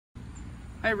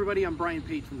Hi everybody, I'm Brian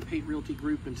Pate from the Pate Realty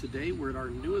Group, and today we're at our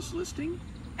newest listing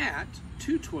at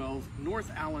 212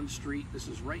 North Allen Street. This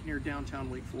is right near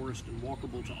downtown Wake Forest and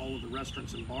walkable to all of the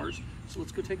restaurants and bars. So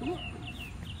let's go take a look.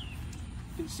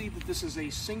 You can see that this is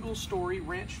a single-story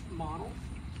ranch model.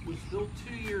 It was built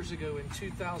 2 years ago in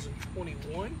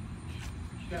 2021.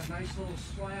 Got a nice little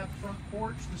slab front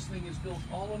porch. This thing is built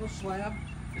all on a slab.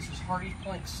 This is hardy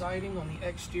plank siding on the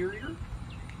exterior.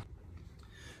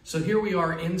 So here we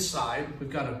are inside. We've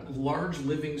got a large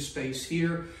living space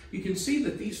here. You can see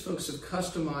that these folks have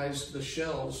customized the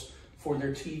shelves for their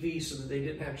TV so that they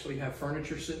didn't actually have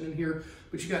furniture sitting in here.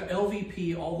 But you got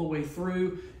LVP all the way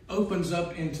through, opens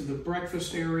up into the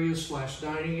breakfast area /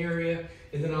 dining area.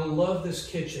 And then I love this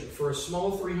kitchen. For a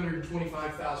small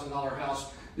 $325,000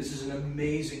 house, this is an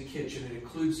amazing kitchen. It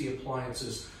includes the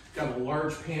appliances. Got a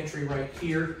large pantry right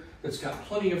here that's got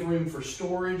plenty of room for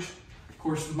storage. Of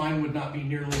course, mine would not be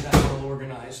nearly that well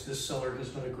organized. This seller has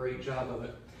done a great job of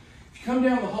it. If you come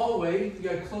down the hallway, you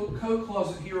got a coat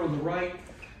closet here on the right.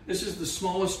 This is the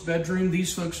smallest bedroom.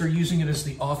 These folks are using it as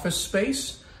the office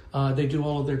space. They do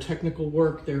all of their technical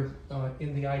work. They're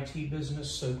in the IT business,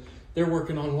 so they're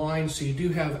working online. So you do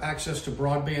have access to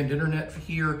broadband internet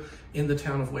here in the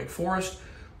town of Wake Forest.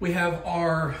 We have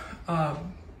our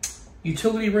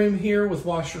utility room here with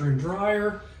washer and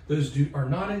dryer. Those are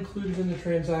not included in the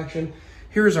transaction.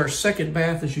 Here's our second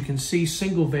bath. As you can see,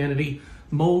 single vanity,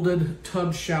 molded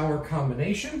tub shower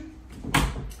combination.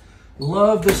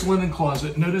 Love this linen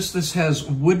closet. Notice this has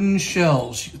wooden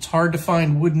shelves. It's hard to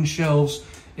find wooden shelves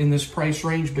in this price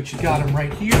range, but you got them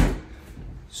right here.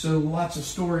 So lots of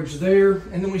storage there.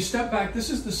 And then we step back. This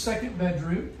is the second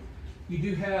bedroom. You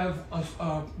do have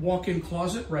a walk-in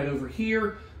closet right over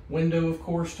here. Window, of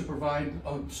course, to provide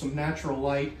some natural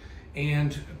light,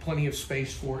 and plenty of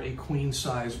space for a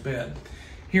queen-size bed.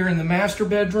 Here in the master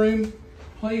bedroom,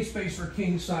 plenty of space for a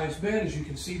king-size bed. As you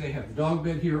can see, they have a dog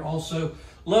bed here also.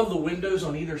 Love the windows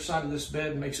on either side of this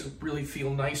bed. Makes it really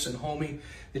feel nice and homey.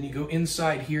 Then you go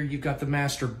inside here, you've got the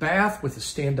master bath with a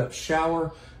stand-up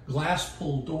shower, glass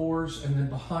pull doors, and then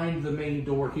behind the main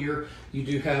door here, you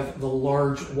do have the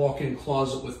large walk-in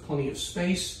closet with plenty of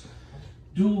space.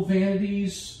 Dual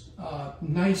vanities,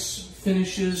 nice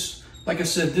finishes. Like I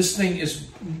said, this thing is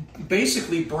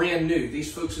basically brand new.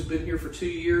 These folks have been here for 2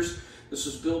 years. This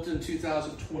was built in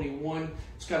 2021.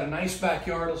 It's got a nice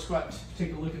backyard. Let's go out and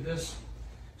take a look at this.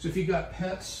 So if you've got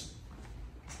pets,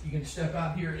 you can step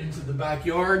out here into the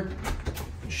backyard.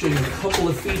 I'll show you a couple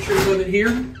of features of it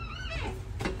here.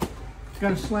 It's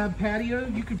got a slab patio.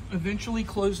 You could eventually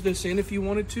close this in if you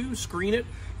wanted to, screen it.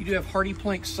 You do have hardy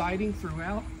plank siding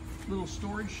throughout. Little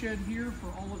storage shed here for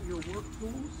all of your work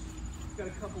tools. Got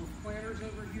a couple of planters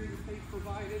over here that they've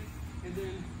provided. And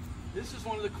then this is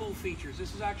one of the cool features.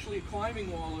 This is actually a climbing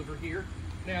wall over here.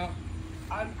 Now,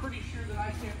 I'm pretty sure that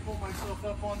I can't pull myself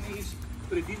up on these,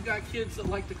 but if you've got kids that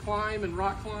like to climb and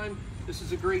rock climb, this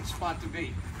is a great spot to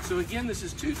be. So again, this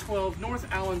is 212 North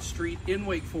Allen Street in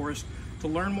Wake Forest. To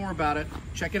learn more about it,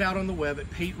 check it out on the web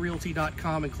at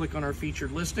paterealty.com and click on our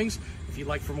featured listings. If you'd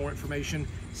like for more information,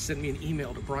 send me an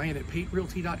email to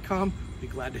brian@paterealty.com. Be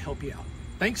glad to help you out.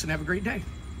 Thanks and have a great day.